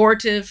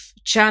 supportive,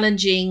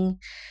 challenging,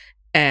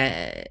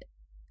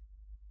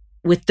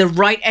 with the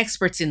right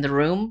experts in the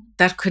room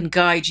that can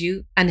guide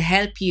you and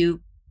help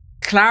you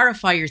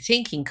clarify your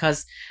thinking.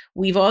 Because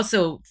we've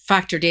also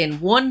factored in,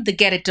 one, the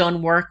get it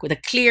done work with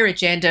a clear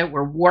agenda.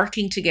 We're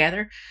working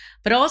together,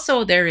 but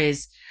also there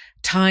is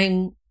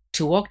time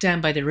to walk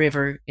down by the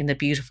river in the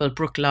beautiful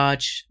Brook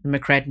Lodge, in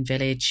Macredon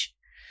Village.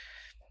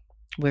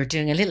 We're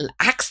doing a little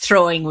axe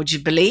throwing, would you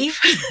believe?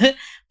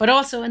 But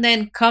also, and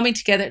then coming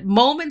together,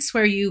 moments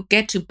where you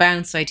get to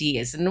bounce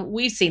ideas. And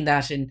we've seen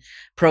that in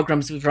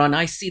programs we've run.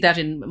 I see that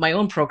in my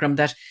own program,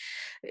 that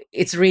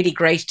it's really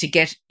great to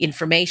get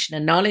information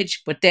and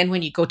knowledge. But then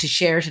when you go to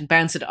share it and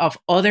bounce it off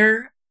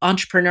other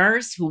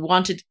entrepreneurs who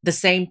wanted the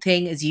same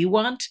thing as you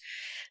want,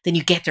 then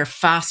you get there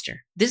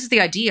faster. This is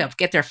the idea of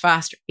get there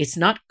faster. It's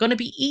not going to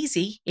be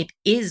easy. It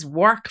is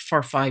work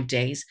for 5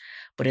 days,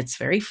 but it's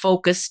very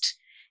focused.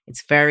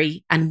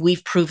 And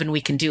we've proven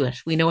we can do it.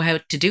 We know how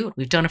to do it.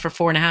 We've done it for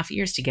 4.5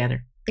 years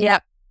together. Yeah.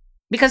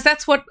 Because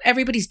that's what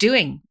everybody's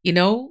doing,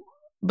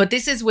 but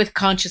this is with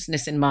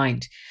consciousness in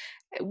mind.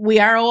 We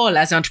are all,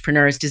 as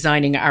entrepreneurs,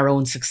 designing our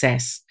own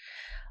success,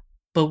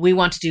 but we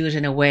want to do it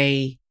in a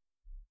way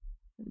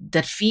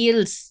that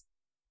feels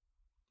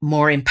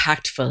more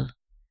impactful.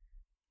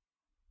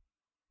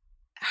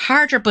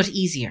 Harder, but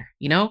easier,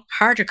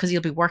 harder because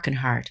you'll be working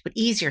hard, but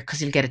easier because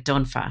you'll get it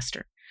done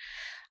faster.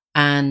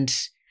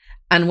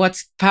 And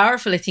what's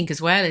powerful, I think, as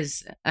well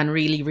is, and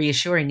really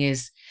reassuring,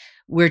 is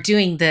we're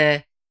doing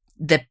the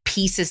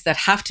pieces that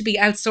have to be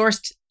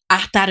outsourced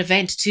at that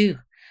event too.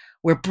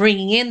 We're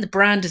bringing in the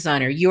brand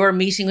designer. You're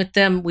meeting with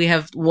them. We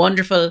have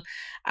wonderful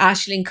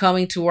Aisling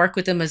coming to work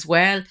with them as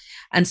well.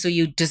 And so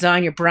you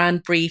design your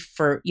brand brief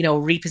for,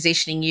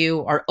 repositioning you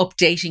or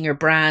updating your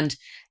brand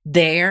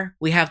there.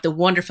 We have the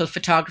wonderful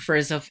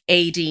photographers of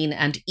Aideen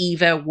and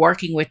Eva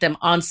working with them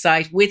on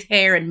site with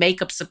hair and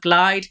makeup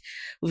supplied.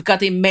 We've got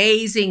the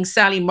amazing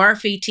Sally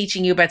Murphy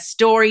teaching you about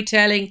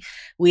storytelling.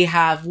 We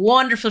have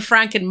wonderful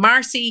Frank and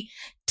Marcy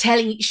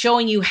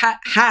showing you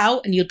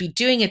how, and you'll be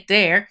doing it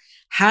there,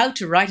 how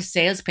to write a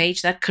sales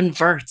page that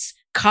converts,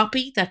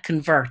 copy that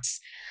converts.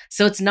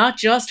 So it's not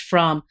just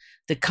from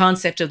the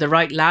concept of the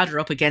right ladder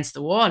up against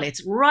the wall.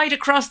 It's right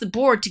across the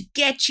board to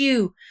get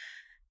you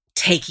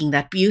taking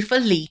that beautiful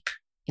leap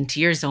into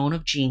your zone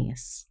of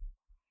genius.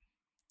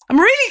 I'm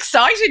really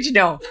excited,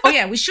 Oh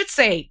yeah, we should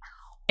say.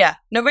 Yeah,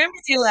 November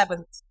the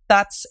 11th.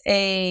 That's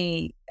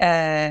a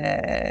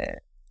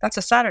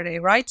Saturday,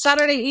 right?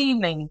 Saturday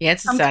evening. Yeah,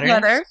 it's a Saturday.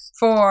 Together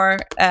for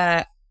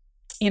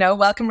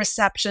welcome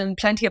reception,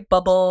 plenty of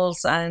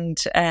bubbles and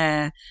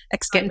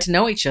getting to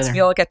know each other. We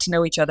all get to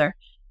know each other.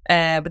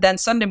 But then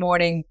Sunday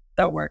morning,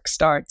 the work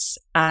starts,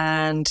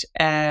 and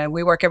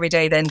we work every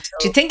day then.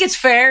 Do you think it's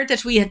fair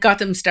that we had got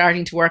them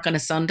starting to work on a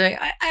Sunday?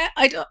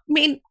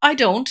 I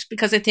don't,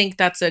 because I think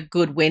that's a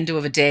good window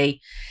of a day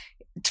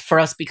for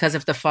us because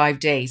of the 5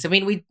 days.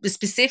 We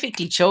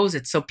specifically chose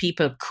it so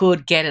people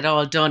could get it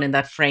all done in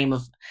that frame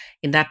of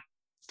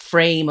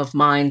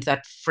mind,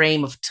 that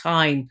frame of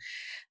time,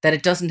 that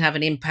it doesn't have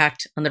an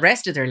impact on the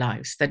rest of their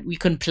lives, that we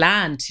can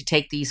plan to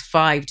take these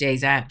 5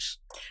 days out.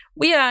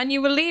 Well, yeah, and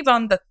you will leave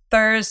on the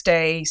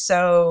Thursday.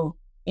 So,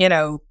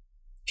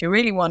 if you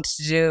really wanted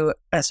to do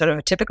a sort of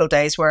a typical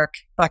day's work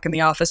back in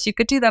the office, you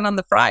could do that on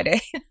the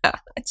Friday.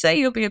 I'd say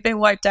you'll be a bit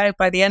wiped out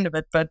by the end of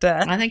it, but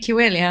I think you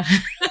will, yeah.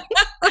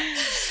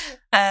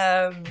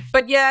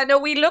 But yeah, no,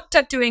 we looked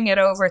at doing it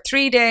over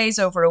 3 days,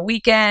 over a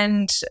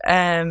weekend.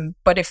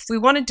 But if we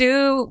want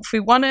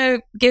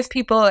to give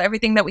people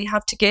everything that we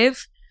have to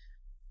give,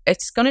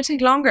 it's going to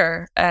take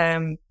longer.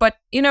 But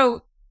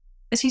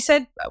as he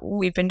said,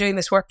 we've been doing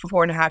this work for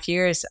 4.5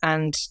 years,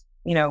 and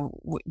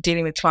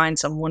dealing with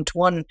clients on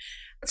one-to-one.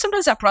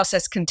 Sometimes that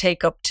process can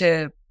take up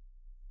to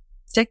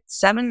 6,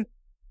 7,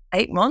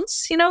 8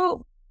 months.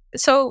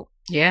 So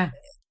yeah.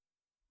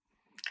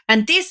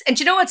 And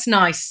you know what's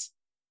nice?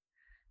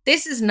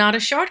 This is not a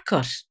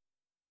shortcut.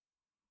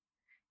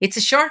 It's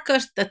a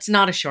shortcut that's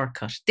not a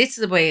shortcut. This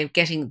is a way of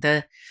getting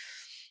that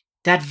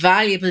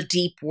valuable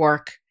deep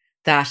work,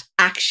 that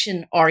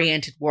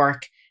action-oriented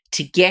work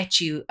to get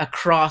you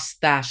across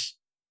that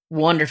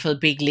wonderful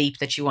big leap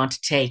that you want to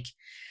take.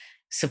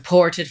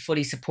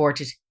 Fully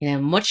supported in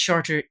a much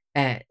shorter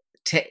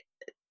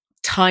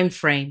time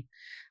frame,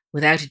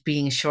 without it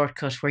being a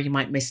shortcut where you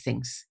might miss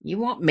things. You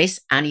won't miss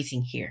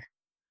anything here.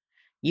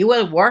 You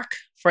will work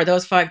for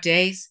those 5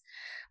 days,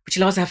 but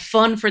you'll also have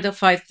fun for the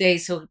 5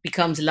 days, so it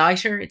becomes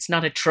lighter. It's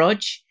not a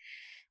trudge.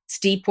 It's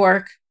deep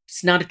work.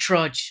 It's not a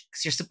trudge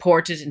because you're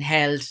supported and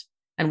held.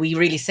 And we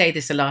really say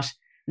this a lot.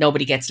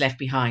 Nobody gets left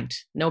behind.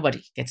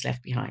 Nobody gets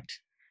left behind.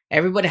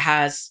 Everybody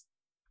has.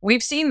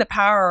 We've seen the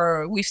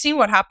power. We've seen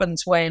what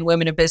happens when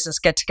women in business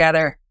get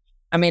together.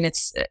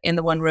 It's in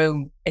the one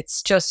room.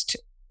 It's just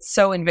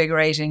so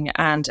invigorating,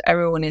 and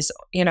everyone is,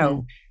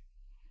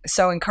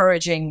 so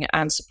encouraging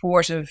and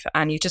supportive,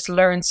 and you just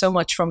learn so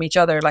much from each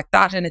other. Like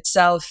that in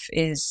itself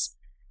is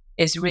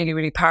really,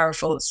 really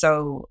powerful.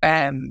 So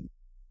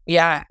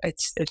yeah,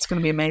 it's going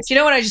to be amazing. Do you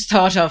know what I just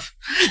thought of?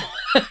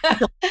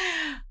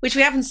 Which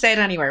we haven't said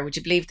anywhere. Would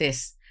you believe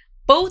this?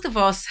 Both of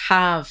us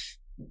have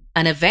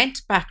an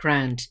event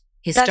background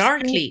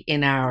historically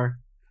in our...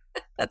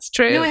 That's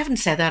true. No, I haven't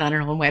said that on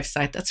our own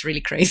website. That's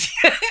really crazy.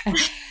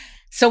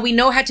 So we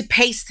know how to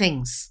pace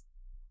things.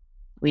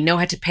 We know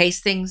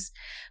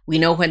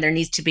when there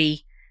needs to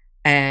be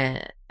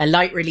a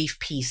light relief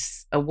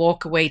piece, a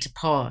walk away to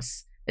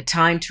pause, a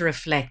time to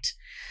reflect,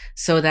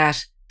 so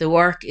that the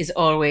work is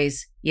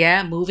always,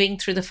 moving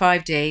through the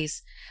 5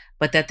 days,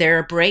 but that there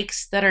are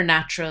breaks that are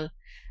natural,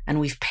 and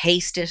we've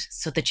paced it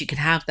so that you can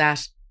have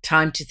that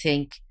time to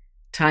think,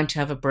 time to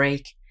have a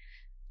break,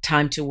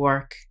 time to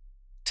work,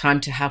 time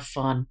to have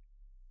fun,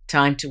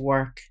 time to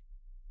work,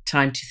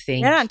 time to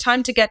think. Yeah, and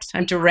time to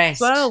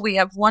rest. Well, we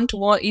have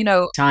one-to-one,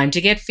 time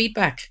to get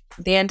feedback.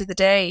 At the end of the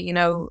day, you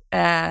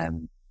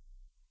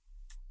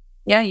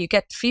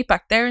get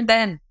feedback there and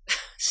then.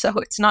 So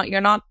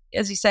you're not,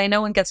 as you say,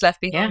 no one gets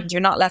left behind. Yeah.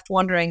 You're not left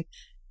wondering,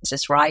 is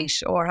this right?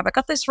 Or have I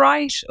got this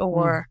right?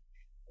 Or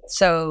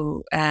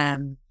so, it's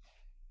going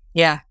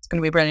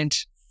to be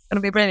brilliant.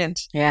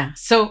 Yeah.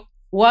 So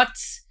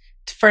what's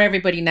for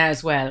everybody now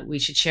as well, we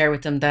should share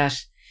with them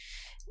that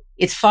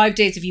it's 5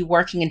 days of you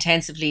working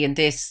intensively in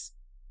this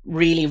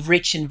really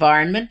rich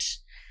environment,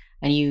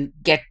 and you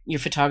get your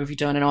photography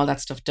done and all that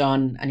stuff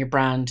done, and you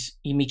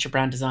meet your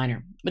brand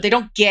designer. But they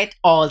don't get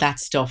all that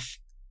stuff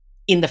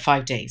in the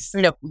 5 days.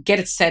 No. We get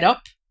it set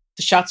up,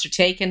 the shots are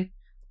taken,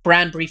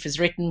 brand brief is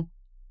written,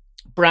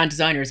 brand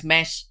designer is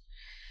met.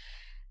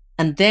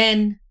 And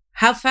then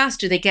how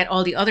fast do they get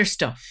all the other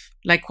stuff?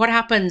 Like what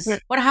happens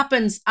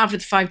after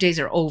the 5 days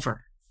are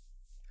over?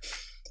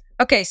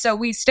 Okay, so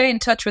we stay in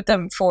touch with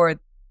them for,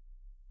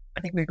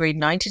 I think we agreed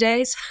 90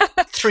 days.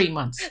 3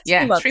 months.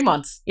 Yeah, 3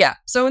 months. Yeah.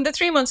 So in the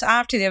 3 months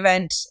after the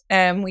event,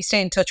 we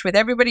stay in touch with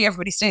everybody.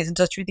 Everybody stays in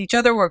touch with each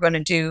other. We're going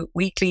to do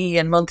weekly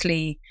and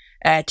monthly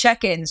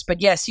check-ins.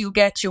 But yes, you'll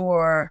get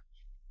your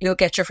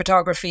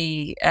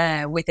photography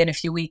within a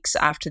few weeks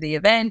after the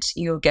event.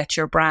 You'll get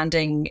your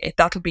branding.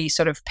 That'll be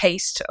sort of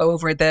paced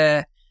over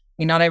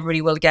not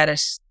everybody will get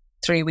it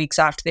 3 weeks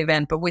after the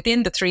event, but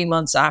within the 3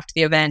 months after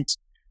the event,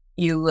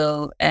 you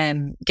will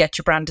get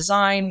your brand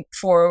design.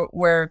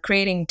 We're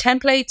creating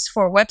templates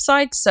for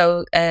websites,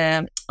 so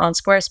on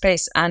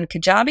Squarespace and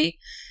Kajabi.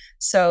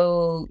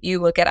 So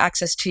you will get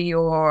access to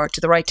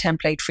the right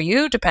template for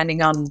you,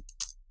 depending on,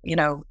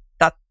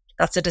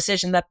 that's a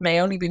decision that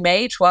may only be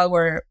made while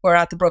we're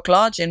at the Brook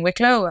Lodge in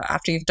Wicklow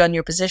after you've done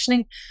your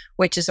positioning,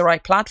 which is the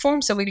right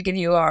platform. So we'll give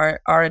you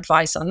our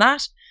advice on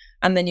that,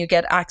 and then you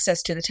get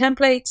access to the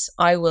templates.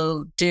 I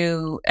will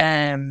do.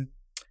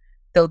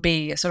 There'll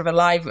be sort of a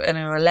live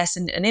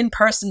lesson, an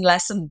in-person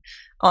lesson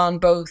on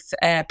both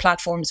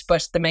platforms.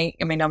 But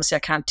obviously I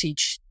can't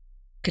teach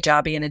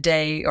Kajabi in a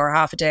day or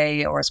half a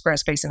day, or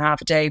Squarespace in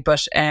half a day.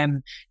 But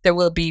there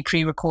will be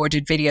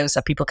pre-recorded videos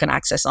that people can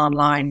access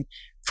online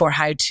for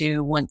how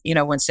to,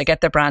 once they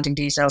get their branding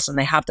details and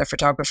they have their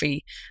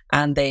photography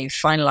and they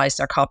finalize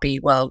their copy,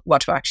 well,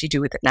 what to actually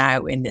do with it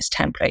now in this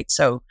template.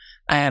 So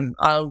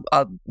I'll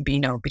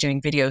be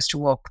doing videos to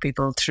walk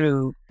people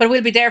through. But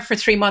we'll be there for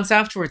 3 months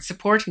afterwards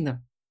supporting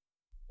them.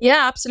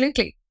 Yeah,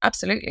 absolutely.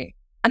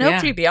 And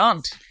hopefully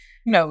beyond.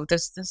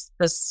 There's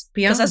beyond.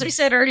 Because as we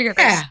said earlier,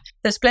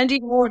 there's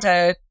plenty more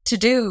to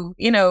do,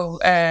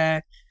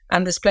 and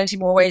there's plenty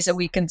more ways that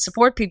we can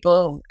support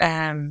people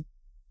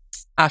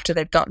after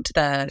they've gotten to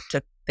the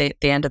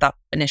end of that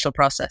initial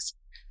process.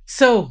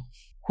 So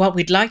what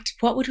would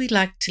we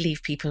like to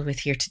leave people with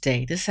here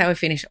today? This is how I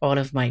finish all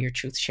of my Your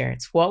Truth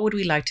shares. What would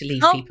we like to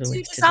leave people with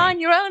today? Design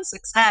your own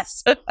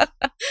success.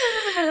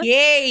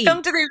 Yay!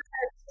 Come to the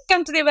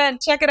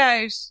event, check it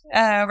out,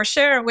 or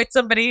share it with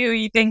somebody who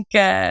you think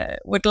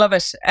would love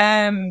it.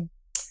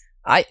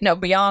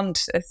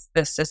 Beyond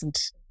this isn't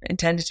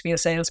intended to be a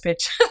sales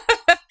pitch.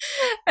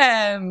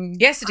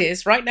 Yes, it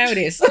is. Right now it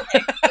is. All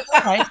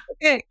right.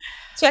 Okay.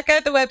 Check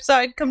out the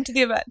website, come to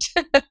the event.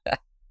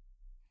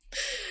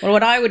 Well,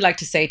 what I would like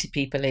to say to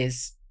people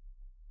is,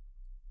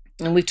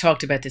 and we've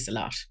talked about this a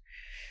lot,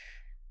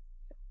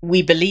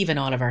 we believe in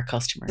all of our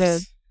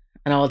customers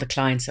and all the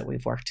clients that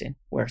we've worked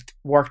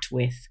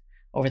with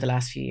over the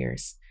last few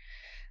years.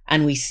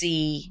 And we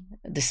see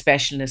the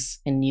specialness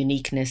and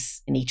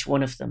uniqueness in each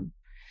one of them.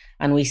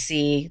 And we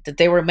see that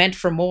they were meant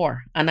for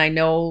more. And I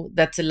know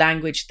that's a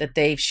language that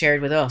they've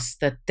shared with us,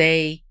 that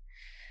they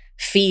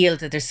feel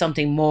that there's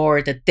something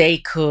more that they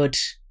could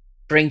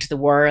bring to the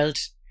world.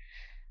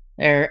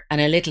 They're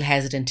a little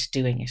hesitant to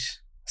doing it.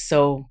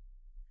 So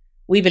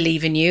we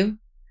believe in you,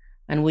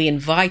 and we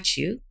invite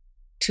you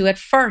to visit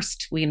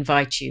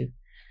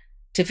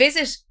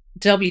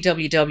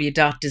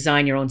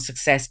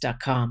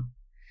www.designyourownsuccess.com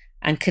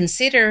and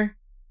consider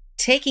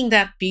taking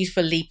that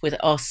beautiful leap with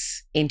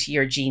us into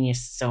your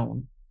genius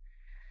zone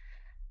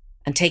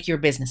and take your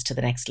business to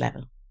the next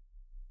level.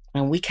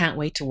 And we can't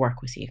wait to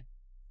work with you.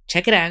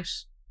 Check it out.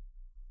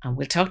 And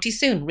we'll talk to you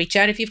soon. Reach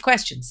out if you have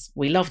questions.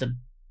 We love them.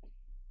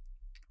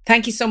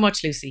 Thank you so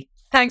much, Lucy.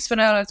 Thanks,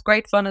 Finola. It's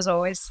great fun as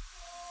always.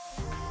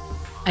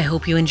 I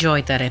hope you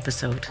enjoyed that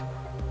episode.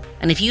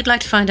 And if you'd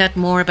like to find out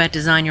more about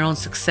Design Your Own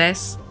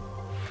Success,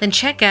 then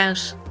check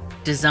out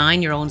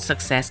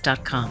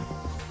designyourownsuccess.com.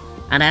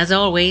 And as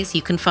always,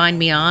 you can find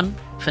me on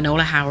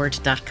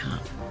finolahoward.com.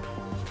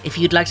 If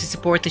you'd like to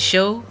support the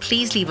show,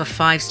 please leave a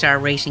 5-star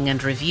rating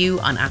and review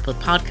on Apple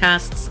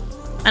Podcasts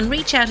and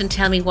reach out and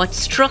tell me what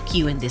struck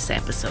you in this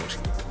episode.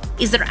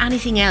 Is there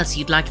anything else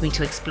you'd like me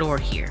to explore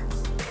here?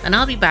 And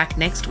I'll be back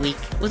next week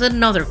with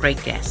another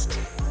great guest.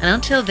 And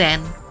until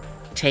then,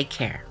 take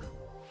care.